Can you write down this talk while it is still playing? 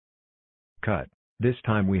Cut. This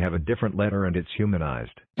time we have a different letter and it's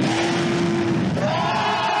humanized.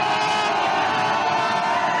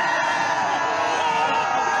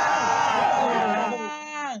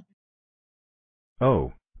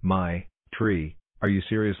 Oh, my, tree, are you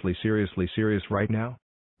seriously serious right now?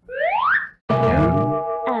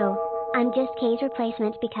 Oh, I'm just Kay's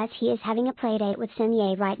replacement because he is having a playdate with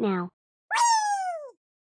Senier right now.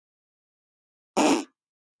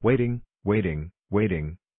 Waiting.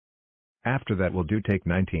 After that we'll do take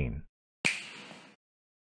 19.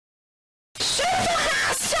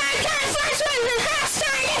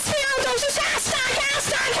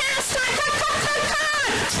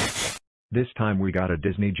 This time we got a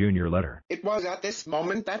Disney Junior letter. It was at this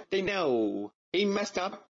moment that they know. He messed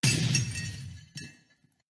up.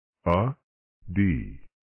 D.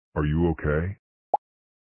 Are you okay?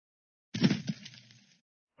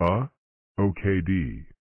 Okay, D.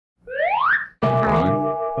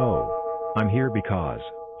 Oh, I'm here because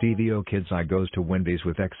TVOKids I goes to Wendy's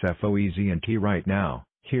with XFOEZ and T right now.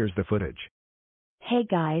 Here's the footage. Hey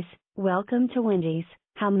guys, welcome to Wendy's.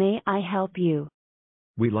 How may I help you?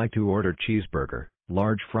 We like to order cheeseburger,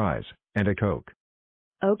 large fries, and a Coke.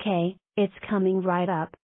 Okay, it's coming right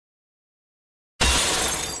up.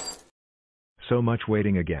 So much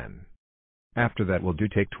waiting again. After that we'll do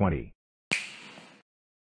take 20.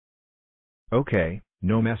 Okay,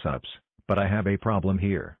 no mess ups, but I have a problem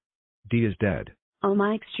here. D is dead. Oh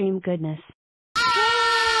my extreme goodness.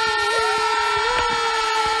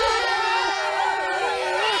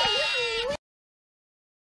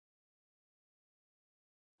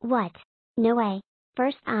 What? No way.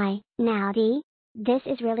 First I, now D? This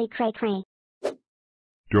is really cray-cray.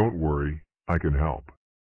 Don't worry, I can help.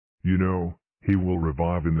 You know, he will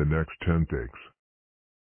revive in the next 10 takes.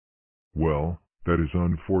 Well, that is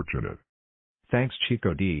unfortunate. Thanks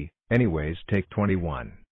Chico D. Anyways, take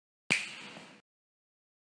 21.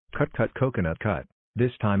 Cut coconut cut.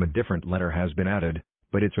 This time a different letter has been added,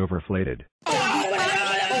 but it's overflated.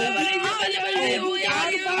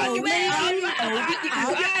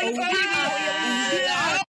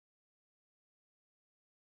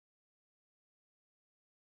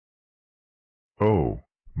 Oh,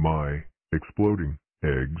 my, exploding,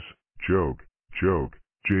 eggs, joke, joke,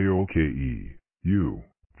 J-O-K-E, you,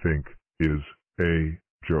 think, is, a,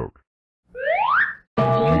 joke. G,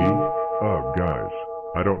 guys,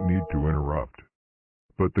 I don't need to interrupt.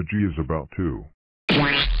 But the G is about to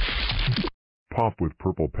pop with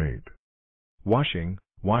purple paint. Washing.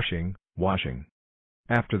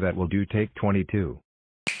 After that we'll do take 22.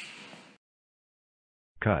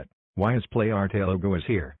 Cut. Why is Play Arte logo is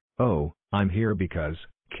here? Oh, I'm here because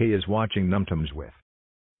K is watching Numtums with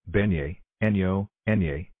Benye, Enyo,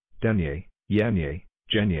 Enye, Denye, Yenye,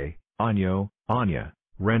 Jenye, Anyo, Anya,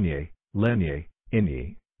 Renye, Lenye,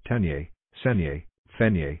 Inye, Tenye, Senye,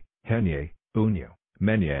 Fenye, Henye, Unyo,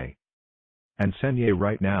 Menye. And Senye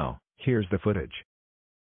right now. Here's the footage.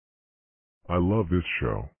 I love this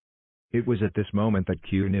show. It was at this moment that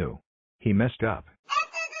Q knew. He messed up.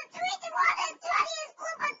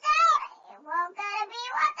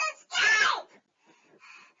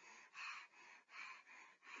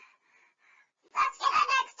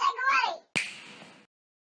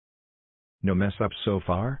 No mess ups so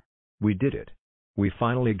far? We did it. We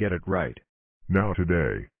finally get it right. Now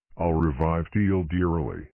today, I'll revive Teal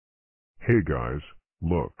dearly. Hey guys,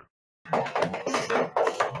 look. And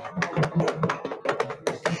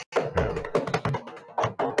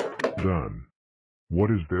done. What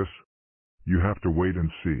is this? You have to wait and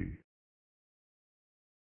see.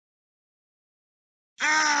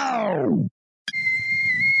 Ow!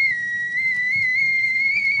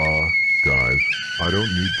 Guys, I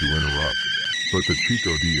don't need to interrupt, but the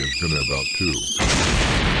Chico D is gonna about to.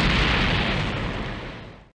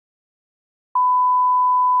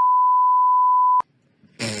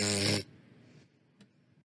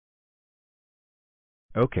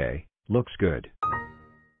 Okay, looks good.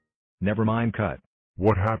 Never mind cut.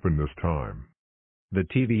 What happened this time? The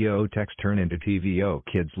TVO text turned into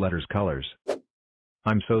TVOKids letters colors.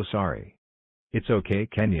 I'm so sorry. It's okay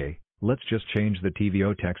Kenye, let's just change the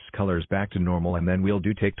TVO text colors back to normal and then we'll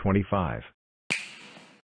do take 25.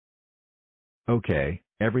 Okay,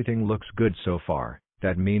 everything looks good so far.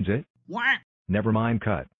 That means it? What? Never mind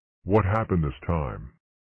cut. What happened this time?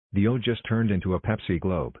 The O just turned into a Pepsi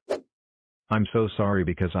globe. I'm so sorry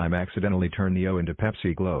because I'm accidentally turned the O into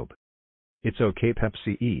Pepsi globe. It's okay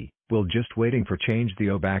Pepsi E, we'll just waiting for change the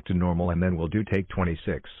O back to normal and then we'll do take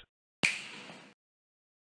 26.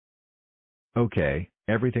 Okay,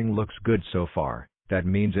 everything looks good so far. That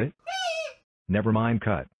means it? Never mind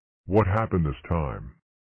cut. What happened this time?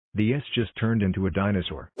 The S just turned into a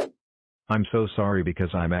dinosaur. I'm so sorry because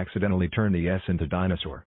I'm accidentally turned the S into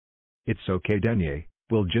dinosaur. It's okay Denye,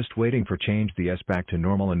 we'll just waiting for change the S back to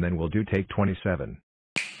normal and then we'll do take 27.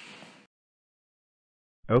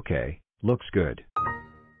 Okay, looks good.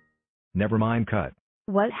 Never mind cut.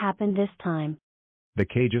 What happened this time? The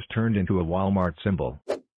K just turned into a Walmart symbol.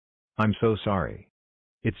 I'm so sorry.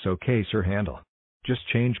 It's okay sir handle. Just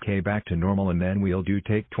change K back to normal and then we'll do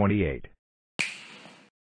take 28.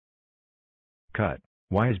 Cut.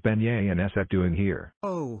 Why is Benyay and SF doing here?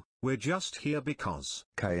 Oh, we're just here because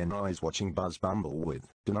K and I's watching Buzz Bumble with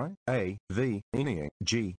Dunay, A, V, N,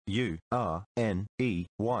 G, U, R, N, E,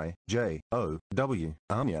 Y, J, O, W,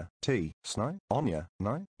 Anya, T, Snow, Onya,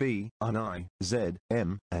 No, B, N, I, Z,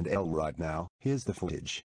 M, and L right now. Here's the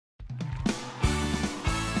footage.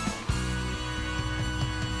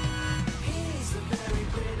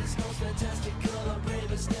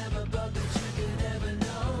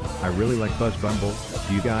 I really like Buzz Bumble,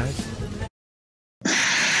 do you guys?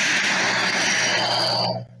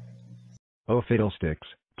 Oh fiddlesticks,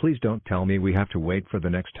 please don't tell me we have to wait for the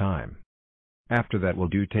next time. After that we'll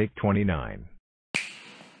do take 29.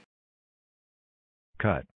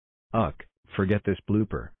 Cut. Forget this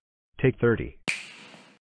blooper. Take 30.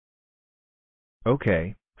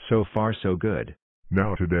 Okay, so far so good.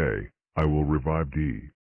 Now today, I will revive D.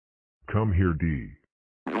 Come here D.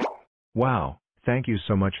 Wow, thank you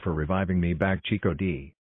so much for reviving me back Chico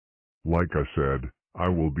D. Like I said, I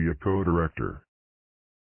will be a co-director.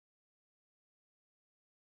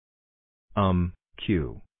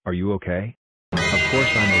 Q, are you okay? Of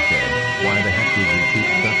course I'm okay. Why the heck did you keep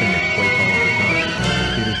stuck in this place all the time?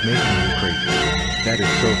 It is making me crazy. That is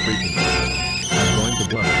so freaking cool. I'm going to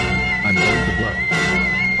blow. I'm going to blow.